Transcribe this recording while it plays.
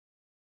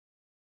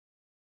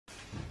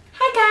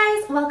Hi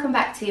guys, welcome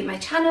back to my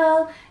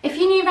channel. If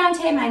you're new around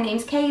here, my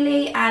name's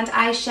Kaylee and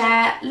I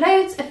share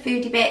loads of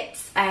foodie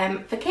bits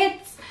for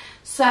kids.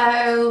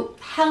 So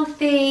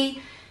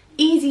healthy,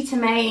 easy to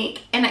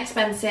make,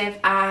 inexpensive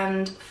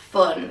and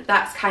fun.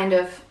 That's kind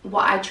of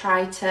what I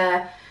try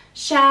to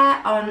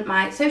share on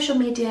my social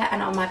media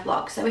and on my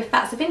blog. So if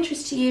that's of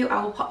interest to you,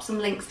 I will pop some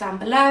links down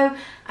below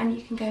and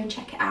you can go and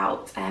check it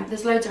out.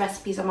 There's loads of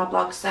recipes on my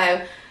blog,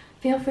 so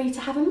feel free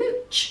to have a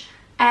mooch.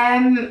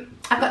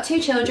 I've got two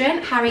children.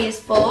 Harry is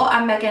 4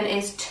 and Megan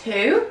is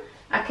 2.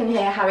 I can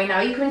hear Harry now.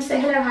 You come and say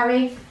hello,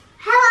 Harry.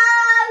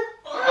 Hello.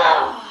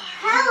 Oh.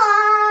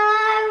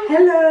 Hello.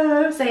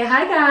 Hello. Say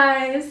hi,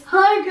 guys.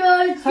 Hi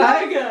guys.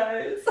 Hi,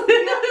 guys.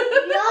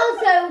 You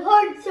also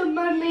heard some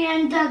mummy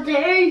and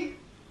daddy.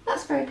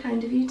 That's very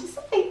kind of you to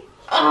say.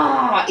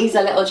 Oh, he's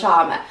a little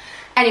charmer.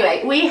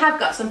 Anyway, we have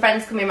got some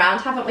friends coming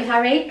round, haven't we,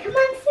 Harry? Come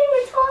on, see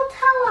what's all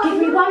tell us.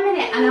 Give me 1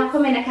 minute and I'll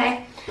come in,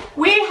 okay?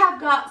 We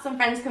have got some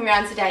friends coming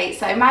around today.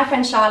 So my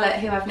friend Charlotte,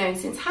 who I've known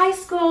since high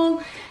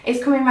school,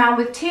 is coming around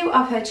with 2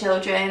 of her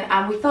children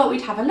and we thought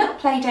we'd have a little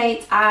play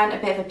date and a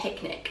bit of a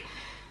picnic.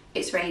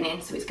 It's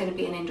raining, so it's going to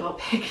be an indoor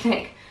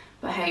picnic.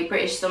 But hey,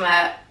 British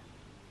summer,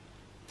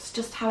 it's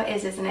just how it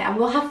is, isn't it? And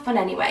we'll have fun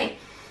anyway.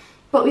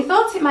 But we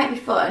thought it might be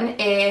fun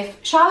if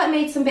Charlotte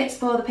made some bits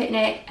for the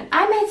picnic and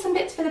I made some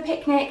bits for the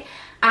picnic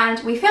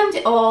and we filmed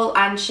it all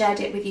and shared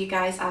it with you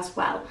guys as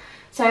well.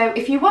 So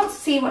if you want to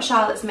see what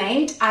Charlotte's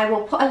made, I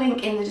will put a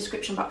link in the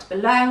description box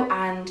below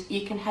and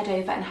you can head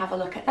over and have a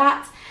look at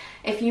that.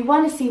 If you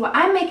want to see what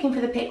I'm making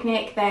for the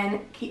picnic,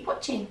 then keep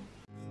watching.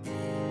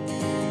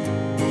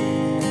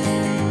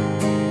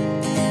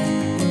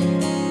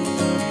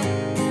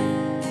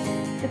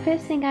 The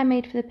first thing I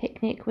made for the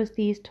picnic was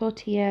these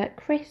tortilla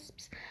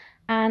crisps,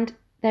 and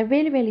they're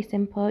really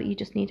simple. You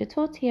just need a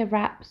tortilla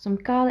wrap, some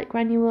garlic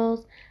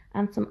granules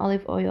and some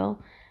olive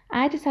oil.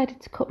 I decided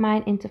to cut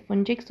mine into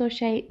fun jigsaw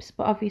shapes,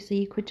 but obviously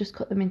you could just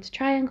cut them into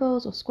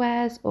triangles or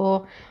squares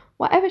or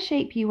whatever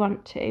shape you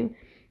want to.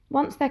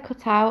 Once they're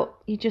cut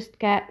out, you just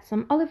get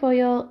some olive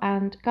oil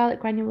and garlic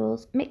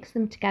granules, mix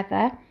them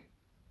together,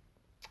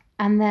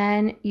 and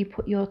then you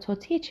put your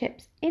tortilla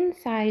chips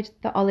inside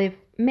the olive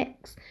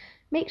mix.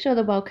 Make sure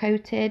they're well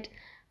coated,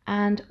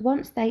 and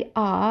once they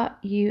are,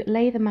 you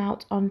lay them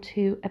out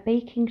onto a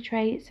baking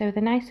tray so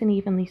they're nice and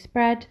evenly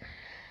spread.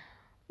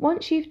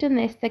 Once you've done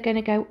this, they're going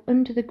to go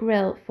under the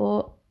grill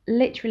for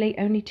literally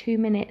only 2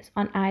 minutes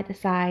on either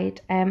side.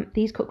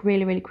 These cook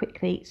really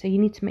quickly, so you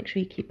need to make sure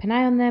you keep an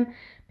eye on them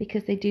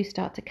because they do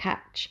start to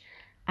catch.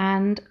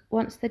 And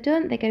once they're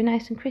done, they go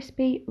nice and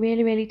crispy,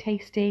 really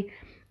tasty.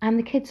 And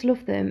the kids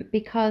love them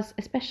because,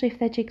 especially if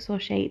they're jigsaw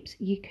shapes,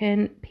 you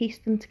can piece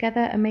them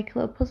together and make a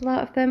little puzzle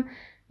out of them,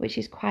 which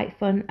is quite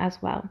fun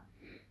as well.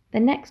 The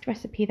next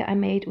recipe that I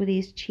made were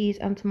these cheese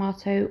and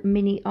tomato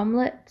mini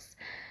omelettes.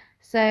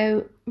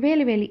 So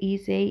really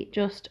easy,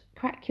 just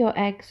crack your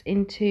eggs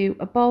into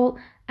a bowl.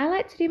 I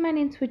like to do mine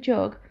into a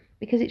jug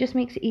because it just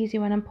makes it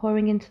easier when I'm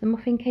pouring into the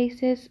muffin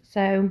cases.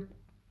 So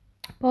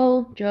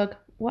bowl, jug,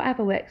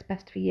 whatever works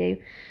best for you.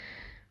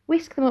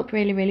 Whisk them up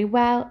really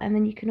well, and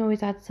then you can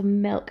always add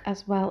some milk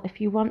as well if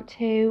you want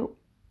to,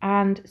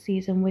 and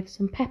season with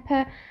some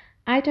pepper.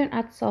 I don't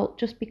add salt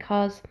just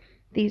because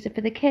these are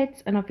for the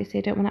kids and obviously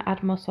I don't want to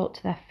add more salt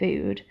to their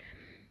food.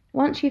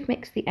 Once you've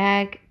mixed the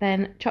egg,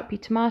 then chop your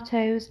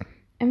tomatoes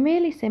and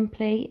really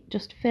simply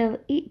just fill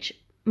each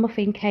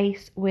muffin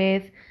case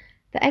with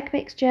the egg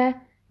mixture,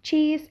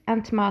 cheese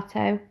and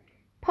tomato.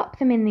 Pop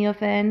them in the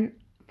oven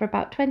for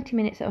about 20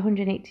 minutes at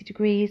 180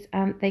 degrees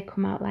and they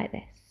come out like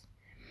this.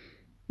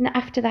 Now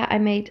after that I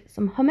made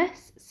some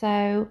hummus,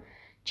 so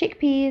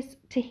chickpeas,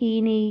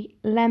 tahini,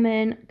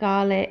 lemon,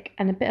 garlic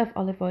and a bit of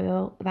olive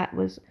oil. That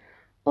was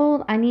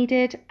all I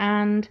needed,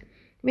 and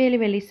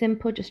really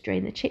simple. Just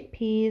drain the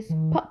chickpeas,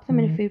 pop them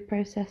in a food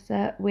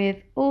processor with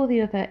all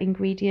the other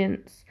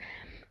ingredients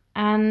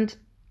and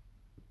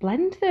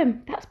blend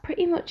them. That's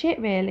pretty much it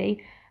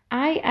really.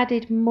 I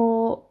added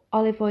more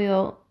olive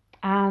oil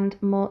and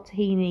more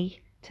tahini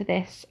to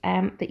this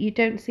that you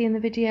don't see in the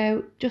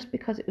video just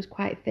because it was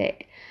quite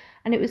thick,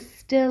 and it was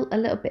still a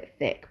little bit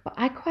thick, but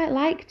I quite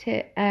liked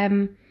it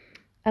a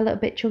little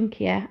bit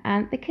chunkier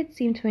and the kids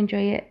seem to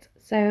enjoy it,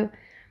 so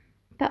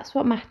that's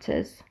what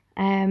matters.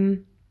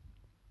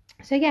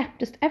 So yeah,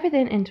 just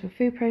everything into a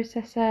food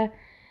processor,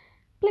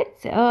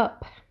 blitz it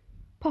up,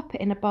 pop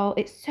it in a bowl.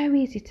 It's so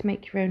easy to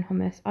make your own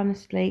hummus,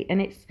 honestly,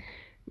 and it's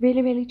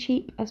really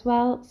cheap as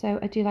well, so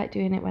I do like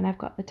doing it when I've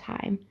got the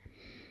time.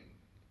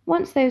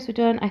 Once those were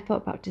done, I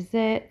thought about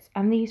desserts,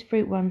 and these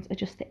fruit ones are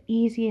just the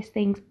easiest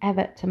things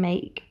ever to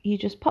make. You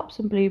just pop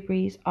some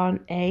blueberries on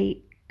a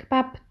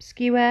kebab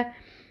skewer,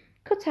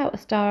 cut out a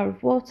star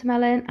of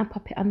watermelon and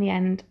pop it on the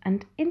end,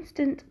 and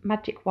instant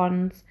magic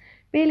wands.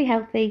 Really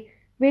healthy,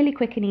 really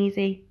quick and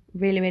easy,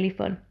 really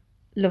fun.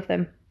 Love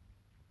them.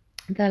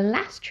 The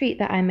last treat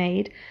that I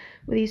made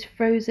were these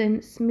frozen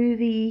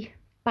smoothie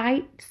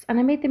bites, and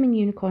I made them in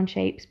unicorn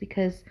shapes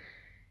because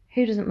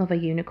who doesn't love a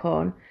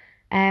unicorn?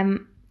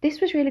 This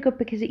was really good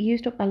because it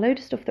used up a load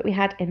of stuff that we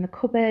had in the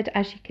cupboard.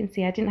 As you can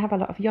see, I didn't have a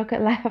lot of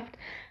yogurt left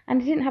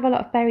and I didn't have a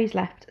lot of berries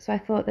left, so I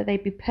thought that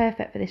they'd be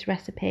perfect for this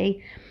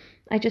recipe.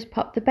 I just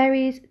popped the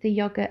berries, the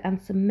yogurt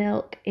and some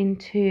milk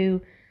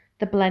into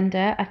the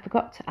blender. I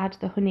forgot to add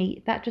the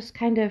honey. That just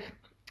kind of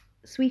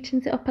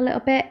sweetens it up a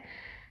little bit.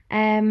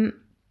 And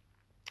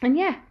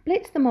yeah,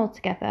 blitz them all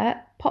together,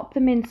 pop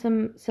them in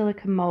some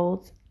silicone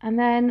molds and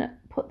then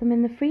put them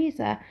in the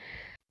freezer.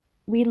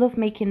 We love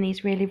making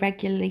these really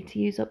regularly to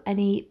use up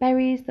any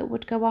berries that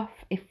would go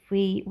off if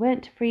we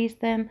weren't to freeze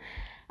them,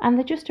 and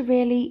they're just a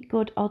really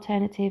good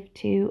alternative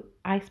to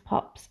ice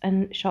pops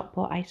and shop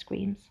bought ice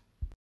creams.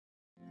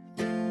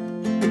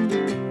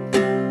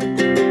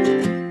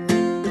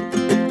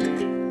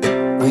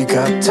 We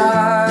got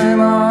time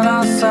on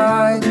our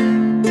side,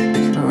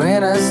 we're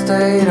in a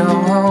state of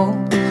hope.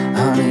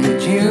 I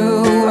need you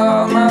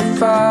on my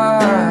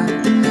fire.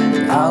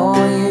 I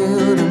want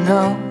you to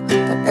know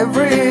that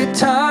every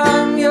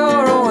time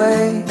you're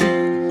away,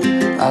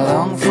 I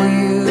long for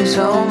you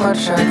so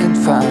much I can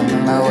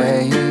find my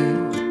way.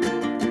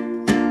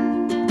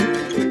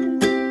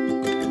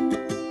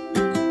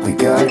 We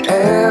got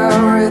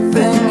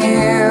everything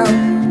here,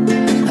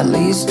 at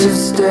least to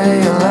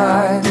stay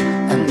alive.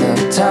 And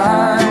the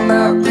time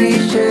that we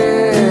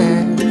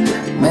share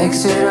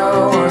makes it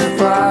all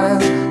worthwhile.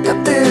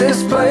 Got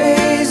this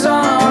place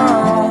on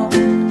our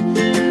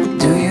own.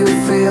 Do you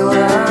feel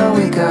that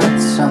we got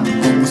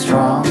something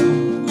strong?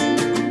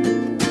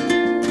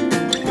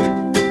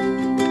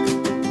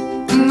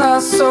 And I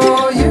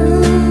saw you